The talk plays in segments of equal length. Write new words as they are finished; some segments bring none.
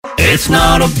It's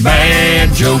not a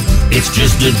bad joke, it's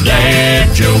just a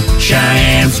dad joke.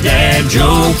 Cheyenne's dad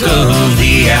joke of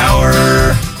the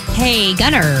hour. Hey,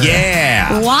 Gunner.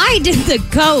 Yeah. Why did the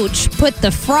coach put the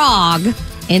frog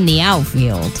in the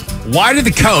outfield? Why did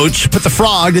the coach put the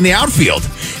frog in the outfield?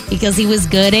 Because he was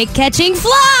good at catching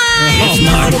flies. It's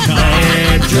not a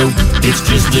bad joke, it's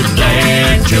just a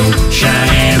dad joke.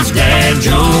 Cheyenne's dad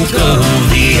joke of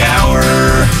the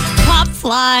hour. Pop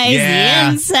flies, Yeah.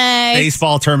 the insects.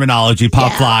 Baseball terminology,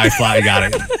 pop, fly, got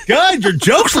it. Good. Your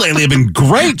jokes lately have been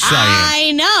great, Cheyenne.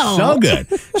 I know. So good.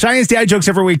 Cheyenne's dad jokes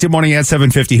every weekday morning at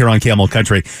 7:50 here on Camel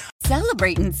Country.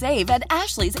 Celebrate and save at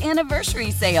Ashley's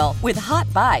Anniversary Sale. With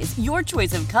Hot Buys, your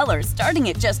choice of colors starting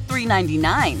at just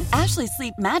 $3.99. Ashley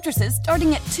Sleep mattresses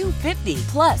starting at $2.50.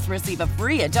 Plus, receive a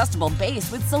free adjustable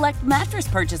base with select mattress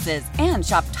purchases. And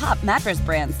shop top mattress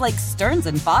brands like Stearns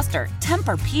 & Foster,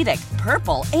 Tempur-Pedic,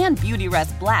 Purple, and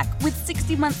Beautyrest Black with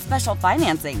 60-month special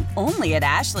financing. Only at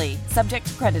Ashley. Subject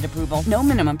to credit approval. No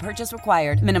minimum purchase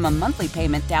required. Minimum monthly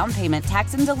payment, down payment,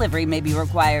 tax, and delivery may be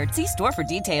required. See store for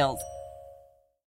details.